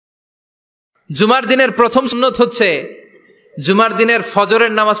জুমার দিনের প্রথম সুন্নত হচ্ছে জুমার দিনের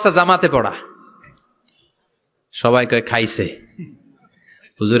ফজরের নামাজটা জামাতে পড়া। সবাই কয় খাইছে,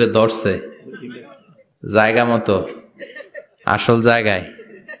 হুজুরে ধরছে জায়গা মতো, আসল জায়গায়।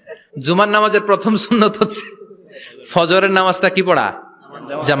 জুমার নামাজের প্রথম সুন্নত হচ্ছে ফজরের নামাজটা কি পড়া?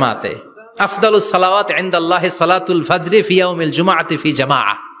 জামাতে। আফদালুস সালাওয়াত ইনদাল্লাহি সালাতুল ফাজরি ফি ইয়াউমিল জুমআতি ফি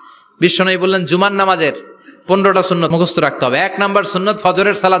জামাআহ। বিশ্বনবী বললেন জুমার নামাজের 15টা সুন্নত মুখস্থ রাখতে হবে। 1 নাম্বার সুন্নত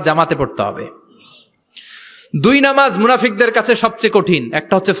ফজরের সালাত জামাতে পড়তে হবে। 2 নামাজ মুনাফিকদের কাছে সবচেয়ে কঠিন,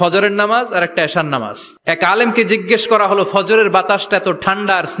 একটা হচ্ছে ফজরের নামাজ আর একটা এশার নামাজ। এক আলেমকে জিজ্ঞেস করা হলো ফজরের বাতাসটা এত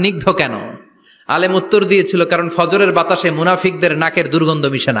ঠান্ডা আর স্নিগ্ধ কেন? আলেম উত্তর দিয়েছিল কারণ ফজরের বাতাসে মুনাফিকদের নাকের দুর্গন্ধ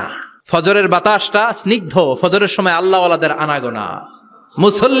মিশে না। ফজরের বাতাসটা স্নিগ্ধ, ফজরের সময় আল্লাহওয়ালাদের আনাগোনা,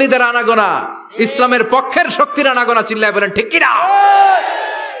 মুসল্লিদের আনাগোনা, ইসলামের পক্ষের শক্তির আনাগোনা। চিল্লায় বলেন ঠিক কিনা?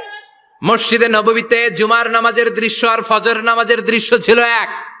 মসজিদে নববীতে জুমার নামাজের দৃশ্য আর ফজরের নামাজের দৃশ্য ছিল এক।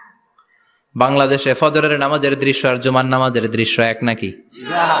 বাংলাদেশে ফজরের নামাজের দৃশ্য আর জুমার নামাজের দৃশ্য এক নাকি?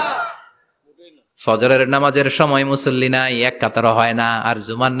 ফজরের নামাজের সময় মুসল্লি নাই, এক কাতার হয় না, আর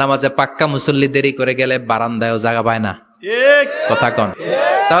জুমার নামাজে পাক্কা মুসল্লি দেরি করে গেলে বারান্দায়ও জায়গা পায় না। কথা কন?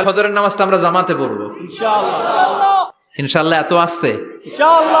 তাহলে ফজরের নামাজটা আমরা জামাতে পড়বো ইনশাআল্লাহ। ইনশাআল্লাহ এত আসতে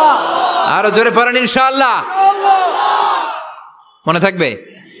ইনশাআল্লাহ, আরো জোরে পড়েন ইনশাআল্লাহ। মনে থাকবে?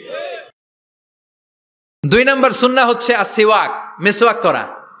 2 নাম্বার সুন্নাহ হচ্ছে আসওয়াক, মেসওয়াক করা।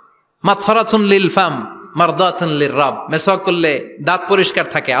 মাতহারাতুন লিল ফাম মারদাতুন লির রব। মেসওয়াক করলে দাঁত পরিষ্কার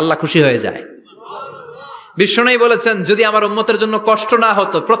থাকে, আল্লাহ খুশি হয়ে যায়। বিশ্বনবী বলেছেন যদি আমার উম্মতের জন্য কষ্ট না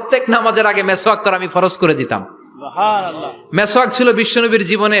হতো প্রত্যেক নামাজের আগে মেসওয়াক করা আমি ফরজ করে দিতাম। সুবহানাল্লাহ। মেসওয়াক ছিল বিশ্বনবীর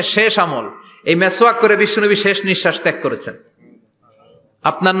জীবনের শেষ আমল। এই মেসওয়াক করে বিশ্বনবী শেষ নিঃশ্বাস ত্যাগ করেছেন।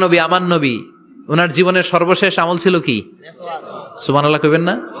 আপনার নবী, আমার নবী, ওনার জীবনের সর্বশেষ আমল ছিল কি? মেসওয়াক। সুবহানাল্লাহ কইবেন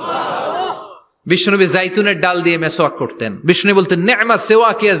না? বিশ্বনবী জাইতুনের ডাল দিয়ে মেসওয়াক করতেন। বিশ্বনবী বলতেন নি'মা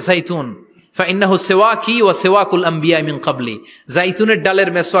সিওয়াকিয়া জাইতুন ফাইন্নাহু সিওয়াকি ওয়া সিওয়াকুল আমবিয়া মিন ক্বাবলি। জাইতুনের ডালের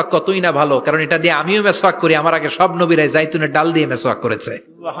মেসওয়াক কতই না ভালো, কারণ এটা দিয়ে আমিও মেসওয়াক করি, আমার আগে সব নবীরাই জাইতুনের ডাল দিয়ে মেসওয়াক করেছে।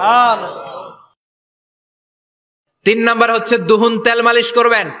 সুবহানাল্লাহ। 3 নাম্বার হচ্ছে দুহুন, তেল মালিশ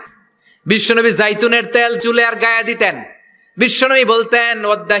করবেন। বিশ্বনবী জাইতুনের তেল চুলে আর গায়ে দিতেন। বিশ্বনবী বলতেন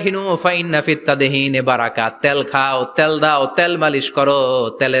ওয়াদাহিনু ফাইন্না ফিত তাদহিনে বারাকাত। তেল খাও, তেল দাও, তেল মালিশ করো,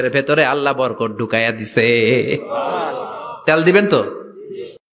 তেলের ভেতরে আল্লাহ বরকত ঢুকাইয়া দিছে। তেল দিবেন তো?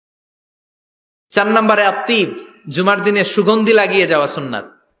 4 নম্বরে আত্তিব, জুমার দিনে সুগন্ধি লাগিয়ে যাওয়া সুন্নাত।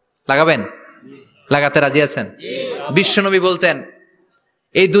 লাগাবেন? লাগাতে রাজি আছেন? বিশ্বনবী বলতেন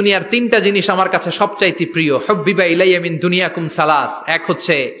এই দুনিয়ার 3টা জিনিস আমার কাছে সবচাইতে প্রিয়। হুব্বিবা ইলাইয়া মিন দুনিয়াকুম সালাস। 1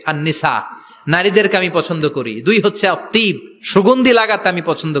 হচ্ছে আন-নিসা, নারীদেরকে আমি পছন্দ করি। 2 হচ্ছে আত্তিব, সুগন্ধি লাগাতে আমি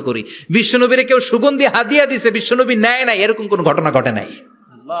পছন্দ করি। বিশ্বনবীরে কেউ সুগন্ধি হাদিয়া দিছে, বিশ্বনবী নেয় নাই, এরকম কোন ঘটনা ঘটে নাই।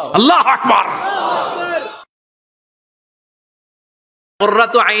 আল্লাহু আকবার।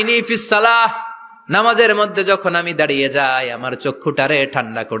 কুররাতু আইনি ফিস সালাহ। নামাজের মধ্যে যখন আমি দাঁড়িয়ে যাই আমার চক্ষুটারে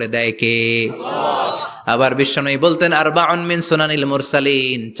ঠান্ডা করে দেয় কে? আবার বিশ্বনবী বলতেন আরবাউন মিন সুনানিল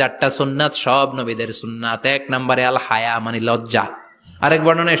মুরসালিন। 4টা সুন্নাত সব নবীদের সুন্নাত। 1 নম্বরে আল হায়া মানে লজ্জা। আরেক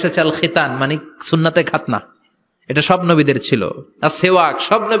বর্ণনা এসেছে আল খিতান মানে সুন্নাতে খাতনা, এটা সব নবীদের ছিল। আর সেওয়াক,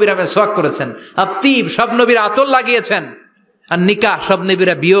 সব নবীরা মেসওয়াক করেছেন। আত্তিব, সব নবীরা আতর লাগিয়েছেন। আর নিকাহ, সব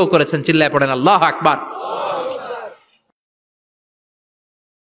নবীরা বিয়েও করেছেন। চিল্লায় পড়েন আল্লাহু আকবার।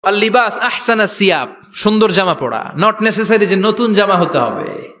 আল লিবাস আহসানা সিয়াব, সুন্দর জামা পরা। নট নেসেসারি যে নতুন জামা হতে হবে,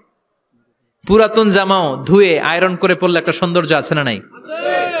 পুরাতন জামাও ধুয়ে আয়রন করে পরলে একটা সৌন্দর্য আছে না নাই?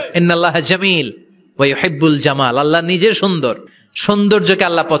 ইন্নাল্লাহা জামিল ওয়া ইউহিব্বুল জামাল। আল্লাহ নিজে সুন্দর, সৌন্দর্যকে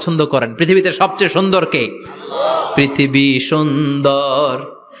আল্লাহ পছন্দ করেন। পৃথিবীতে সবচেয়ে সুন্দর কে? পৃথিবী সুন্দর,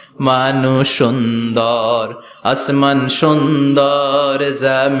 মানুষ সুন্দর, আসমান সুন্দর,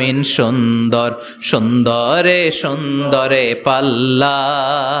 জমিন সুন্দর, সুন্দরে সুন্দরে পাল্লা।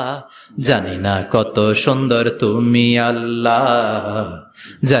 জানি না কত সুন্দর তুমি আল্লাহ,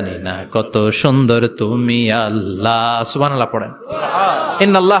 জানি না কত সুন্দর তুমি আল্লাহ। সুবহানাল্লাহ পড়েন।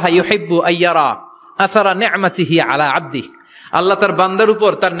 ইন্নাল্লাহা ইউহিব্বু আইয়ারা আসারা নি'মাতিহি আলা আবদিহি। আল্লাহ তার বান্দার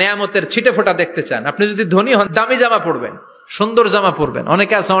উপর তার নেয়ামতের ছিটে ফোঁটা দেখতে চান। আপনি যদি ধনী হন দামি জামা পরবেন, সুন্দর জামা পরবেন।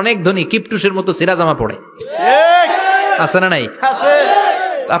 অনেকে আছে অনেক ধনী কিপটুসের মতো সিরা জামা পরে, আছে না নাই?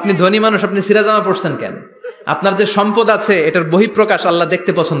 আপনি ধনী মানুষ, আপনি সিরা জামা পরছেন কেন? আপনার যে সম্পদ আছে এটার বহিঃপ্রকাশ আল্লাহ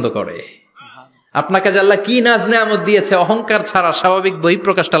দেখতে পছন্দ করে। আপনাকে যে আল্লাহ কি নাজ নেয়ামত দিয়েছে, অহংকার ছাড়া স্বাভাবিক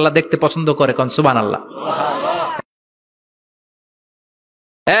বহিঃপ্রকাশটা আল্লাহ দেখতে পছন্দ করে। কোন সুবহানাল্লাহ।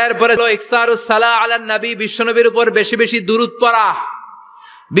 এরপরে ইকসারুস সালাহ আলান নবী, বিশ্বনবীর উপর বেশি বেশি দুরূদ পড়া।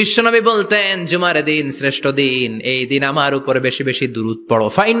 বিশ্বনবী বলতেন জুমার দিন শ্রেষ্ঠ দিন, এই দিন আমার উপর বেশি বেশি দুরূদ পড়ো।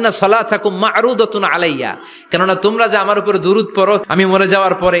 ফাইন্না সালাতাকুম মা'রুদাতুন আলাইয়া। কেননা তোমরা যে আমার উপর দুরূদ পড়ো, আমি মরে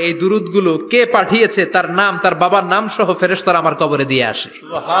যাওয়ার পরে এই দুরূদগুলো কে পাঠিয়েছে তার নাম, তার বাবার নাম সহ ফেরেশতারা আমার কবরে দিয়ে আসে।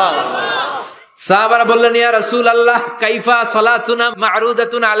 সুবহানাল্লাহ। সাহাবারা বললেন, ইয়া রাসূলুল্লাহ কাইফা সালাতুনা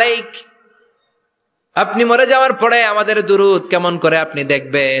মা'রুদাতুন আলাইক, আপনি মরে যাওয়ার পরে আমাদের দুরূদ কেমন করে আপনি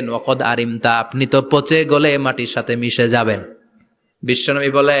দেখবেন? ওয়াকাদ আরিমতা, আপনি তো পচে গলে মাটির সাথে মিশে যাবেন।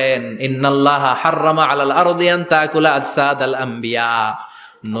 বিশ্বনবী বলেন, ইন্নাল্লাহা হাররামা আলাল আরদি আন তাকুলা আজসাদাল আম্বিয়া,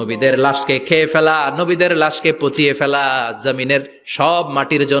 নবীদের লাশকে খেয়ে ফেলা, নবীদের লাশকে পচিয়ে ফেলা জমিনের সব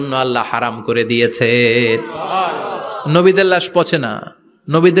মাটির জন্য আল্লাহ হারাম করে দিয়েছে। নবীদের লাশ পচে না,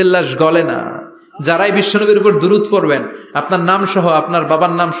 নবীদের লাশ গলে না। যারাই বিশ্বনবীর উপর দুরূদ পড়বেন, আপনার নাম সহ, আপনার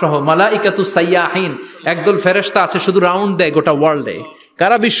বাবার নাম সহ, মালাইকাতু সাইয়াহিন, একদল ফেরেশতা আছে শুধু রাউন্ড দেয় গোটা ওয়ার্ল্ডে।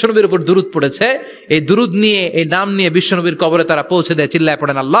 কারা বিশ্বনবীর উপর দুরূদ পড়েছে, এই দুরূদ নিয়ে, এই নাম নিয়ে বিশ্বনবীর কবরে তারা পৌঁছে দেয়। চিল্লায়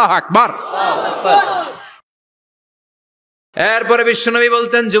পড়েন আল্লাহু আকবার। এরপরে বিশ্বনবী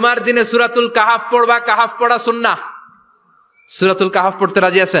বলতেন, জুমার দিনে সূরাতুল কাহাফ পড়বা, কাহাফ পড়া সুন্নাহ। সূরাতুল কাহাফ পড়তে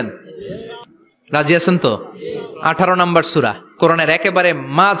রাজি আছেন? রাজি আছেন তো? 18 নম্বর সূরা, কোরআনের একেবারে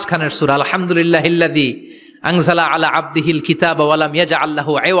মাঝখানের সূরা। আলহামদুলিল্লাহিল্লাযী আনজালা আলা আবদিহিল কিতাবা ওয়া লাম ইয়াজআল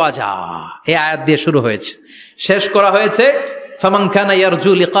লাহু ইওয়াজা, এই আয়াত দিয়ে শুরু হয়েছে, শেষ করা হয়েছে ফামান কানা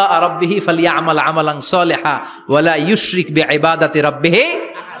ইয়ারজু লিকা রাব্বিহি ফালইআমাল আমালান সালিহা ওয়া লা ইউশরিক বিইবাদাতি রাব্বিহি।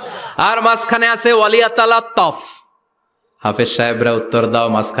 আর মাঝখানে আছে ওয়ালিয়াতালাত্তাফ। হাফেজ সাহেবরা উত্তর দাও,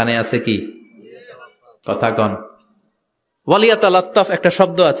 মাঝখানে আছে কি? কথা কন। ওয়ালিয়াতালাত্তাফ একটা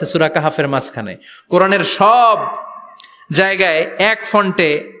শব্দ আছে সূরা কাহাফের মাঝখানে। কোরআনের সব জায়গায় এক ফন্টে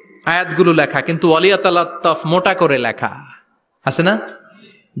আয়াতগুলো লেখা, কিন্তু ওয়ালিয়াতালাত্তাফ মোটা করে লেখা আছে না?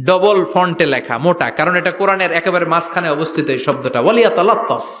 ডবল ফন্টে লেখা, মোটা, কারণ এটা কোরআনের একেবারে মাঝখানে অবস্থিত এই শব্দটা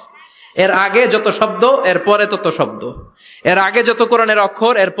ওয়ালিয়াতালাত্তাফ। এর আগে যত শব্দ, এর পরে তত শব্দ, এর আগে যত কোরআনের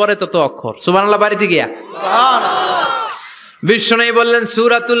অক্ষর, এর পরে তত অক্ষর। সুবহানাল্লাহ বাড়িতে গিয়া সুবহানাল্লাহ। বিশ্বনবী বললেন,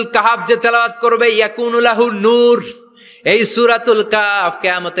 সূরাতুল কাহাফ যে তেলাওয়াত করবে ইয়াকুনু লাহু নূর, এই সূরাতুল কাহাফ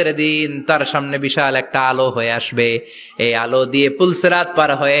কিয়ামতের দিন তার সামনে বিশাল একটা আলো হয়ে আসবে। এই আলো দিয়ে পুলসিরাত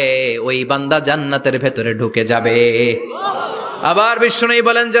পার হয়ে ওই বান্দা জান্নাতের ভেতরে ঢুকে যাবে। আবার বিশ্বনবী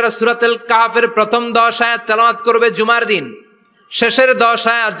বলেন, যারা সূরাতুল কাহাফের প্রথম 10 আয়াত তেলাওয়াত করবে জুমার দিন, শেষের 10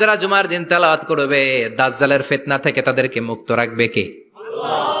 আয়াত যারা জুমার দিন তেলাওয়াত করবে, দাজ্জালের ফিতনা থেকে তাদেরকে মুক্ত রাখবে কে?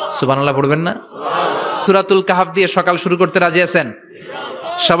 আল্লাহ। সুবহানাল্লাহ পড়বেন না? সুবহানাল্লাহ। সূরাতুল কাহাফ দিয়ে সকাল শুরু করতে রাজি আছেন?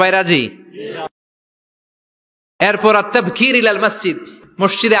 সবাই রাজি? এরপর আত-তাবকির ইলাল মসজিদ,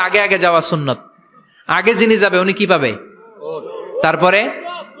 মসজিদে আগে আগে যাওয়া সুন্নাত। আগে যিনি যাবে উনি কি পাবে? তারপরে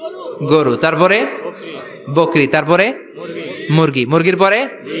গরু, তারপরে বকরি, তারপরে মুরগি, মুরগির পরে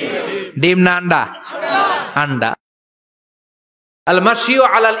ডিম না আন্ডা? আন্ডা। আল মাশিউ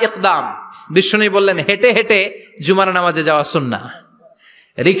আলাল ইকদাম, বিশ্বনবী বললেন হেঁটে হেঁটে জুমার নামাজে যাওয়া সুন্নাহ।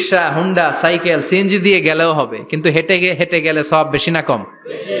 রিকশা, হুন্ডা, সাইকেল, সিএনজি দিয়ে গেলেও হবে, কিন্তু হেঁটে হেঁটে গেলে সওয়াব বেশি না কম?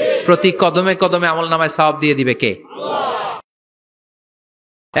 প্রতি কদমে কদমে আমলনামায় সওয়াব দিয়ে দিবে কে? আল্লাহ।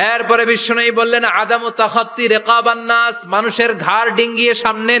 এরপরে বিশ্বনবী বললেন, আদামু তাখাত্তি রিকাবান নাস, মানুষের ঘাড় ডিঙ্গিয়ে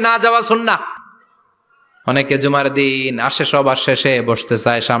সামনে না যাওয়া সুন্নাহ। অনেকে জুমার দিন আসে, সবার শেষে বসতে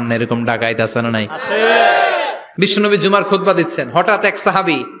চায় সামনে, এরকম ডাকাইত আছে না নাই? বিশ্বনবী জুমার খুতবা দিচ্ছেন, হঠাৎ এক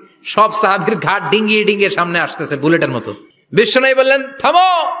সাহাবী সব সাহাবীর ঘাড় ডিঙ্গিয়ে ডিঙ্গিয়ে সামনে আসতেছে বুলেটের মতো। বিশ্বনবী বললেন, থামো,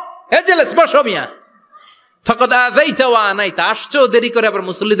 এজেলেস, বসো মিয়া, ফাকাদ আযাইতা ওয়া আনাইতা, আসছো দেরি করে আবার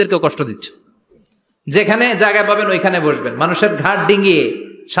মুসল্লিদেরকে কষ্ট দিচ্ছ। যেখানে জায়গা পাবেন ওইখানে বসবেন, মানুষের ঘাড় ডিঙ্গিয়ে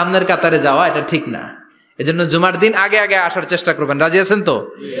সামনের কাতারে যাওয়া এটা ঠিক না। এজন্য জুমার দিন আগে আগে আসার চেষ্টা করবেন। রাজি আছেন তো?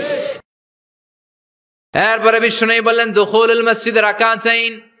 এরপরে বিশ্বনবী বললেন, দুখুলুল মসজিদে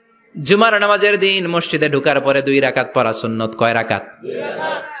রাকাতাইন, জুমার নামাজের দিন মসজিদে ঢোকার পরে 2 রাকাত পড়া সুন্নাত। কয় রাকাত? 2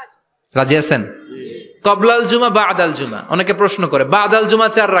 রাকাত। রাজি আছেন? কবলাল জুমা, বাদাল জুমা। অনেকে প্রশ্ন করে, বাদাল জুমা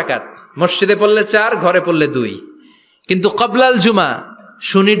 4 রাকাত, মসজিদে পড়লে 4, ঘরে পড়লে 2, কিন্তু কবলাল জুমা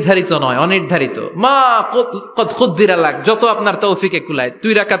সুনির্ধারিত নয়, অনির্ধারিত। মা কদ খুদ্দিরা লাক, যত আপনার তৌফিকে কুলায় 2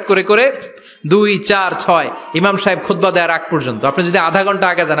 রাকাত করে করে 2, 4, 6 ইমাম সাহেব খুতবা দেওয়ার আগ পর্যন্ত। আপনি যদি আধা ঘন্টা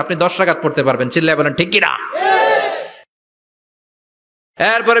আগে যান, আপনি 10 রাকাত পড়তে পারবেন। চিল্লায় বলেন ঠিক কিনা?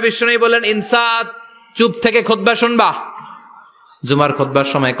 এরপরে বিশ্বনবী বললেন, ইনসাত, চুপ থেকে খুতবা শুনবা। জুমার খুতবার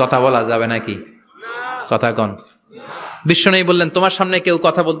সময় কথা বলা যাবে নাকি? কথা কন। বিশ্বনবী বললেন, তোমার সামনে কেউ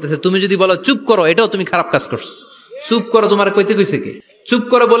কথা বলতেছে, তুমি যদি বলো চুপ করো, এটাও তুমি খারাপ কাজ করছো। চুপ করো তোমার কইতে কইছে কে? চুপ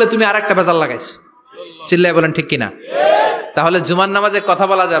করো বলে তুমি আরেকটা ভেজাল লাগাইছো। চিল্লায় বলেন ঠিক কিনা? তাহলে জুমার নামাজে কথা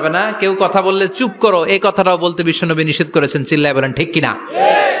বলা যাবে না, কেউ কথা বললে চুপ করো এই কথাটাও বলতে বিশ্বনবী নিষেধ করেছেন। চিল্লায় বলেন ঠিক কিনা?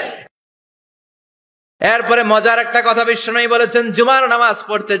 এরপরে মজার একটা কথা বিশ্বনবী বলেছেন, জুমার নামাজ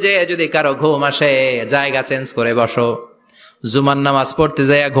পড়তে যে যদি কারো ঘুম আসে, জায়গা চেঞ্জ করে বসো। জুমার নামাজ পড়তে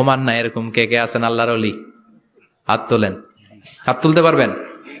যাইয়া ঘুমান না, এরকম কে কে আছেন আল্লাহর ওলি? হাত তোলেন। হাত তুলতে পারবেন?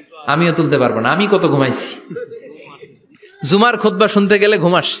 আমিও তুলতে পারবো না, আমি কত ঘুমাইছি। জুমার খুতবা শুনতে গেলে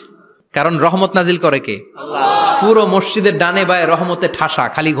ঘুমাস, কারণ রহমত নাজিল করে কে? আল্লাহ। পুরো মসজিদের ডানে বায়ে রহমতে ঠাসা,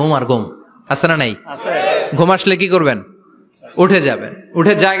 খালি ঘুম আর ঘুম। আছে না নাই? ঘুম আসলে কি করবেন? উঠে যাবেন,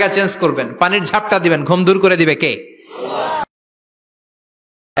 উঠে জায়গা চেঞ্জ করবেন, পানির ঝাপটা দিবেন, ঘুম দূর করে দিবে কে?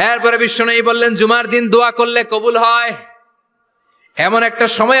 এরপরে বিশ্বনবী বললেন জুমার দিন দোয়া করলে কবুল হয়। এমন একটা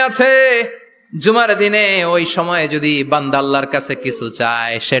সময় আছে জুমার দিনে, ওই সময়ে যদি বান্দা আল্লাহর কাছে কিছু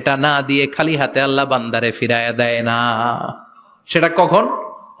চায়, সেটা না দিয়ে খালি হাতে আল্লাহ বান্দারে ফিরাইয়া দেয় না। সেটা কখন?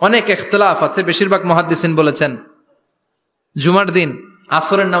 অনেক ইখতিলাফ আছে, বেশিরভাগ মুহাদ্দিসিন বলেছেন জুমার দিন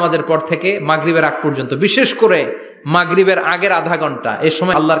আসরের নামাজের পর থেকে মাগরিবের আগ পর্যন্ত, বিশেষ করে মাগরিবের আগের আধা ঘন্টা, এই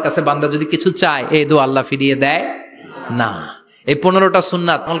সময় আল্লাহর কাছে বান্দা যদি কিছু চায়, এই দোয়া আল্লাহ ফিরিয়ে দেয় না। এই 15টা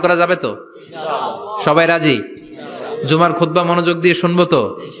সুন্নাত আমল করা যাবে তো? সবাই রাজি? জুমার খুতবা মনোযোগ দিয়ে শুনবো তো?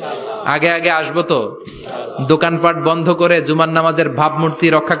 আগে আগে আসবো তো? দোকানপাট বন্ধ করে জুমার নামাজের ভাবমূর্তি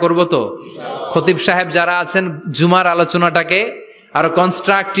রক্ষা করবো তো? খতিব সাহেব যারা আছেন, জুমার আলোচনাটাকে আরো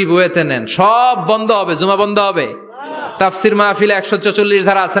কনস্ট্রাকটিভ ওয়েতে নেন। সব বন্ধ হবে, জুমা বন্ধ হবে। তাফসির মাহফিলে 144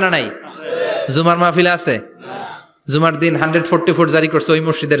 ধারা আছে না নাই? জুমার মাহফিলে আছে? জুমার দিন 144 জারি করছে ওই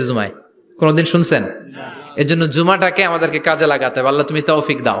মসজিদের জুমায়, কোনদিন শুনছেন? এই জন্য জুমাটাকে আমাদেরকে কাজে লাগাতে হবে। আল্লাহ তুমি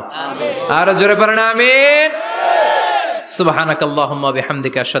তৌফিক দাও। আরো জোরে পড়েন আমিন। সুবহানাকাল্লাহুম্মা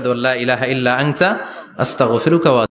বিহামদিকা আশহাদু আল্লা ইলাহা ইল্লা আনতা আস্তাগফিরুকা ওয়া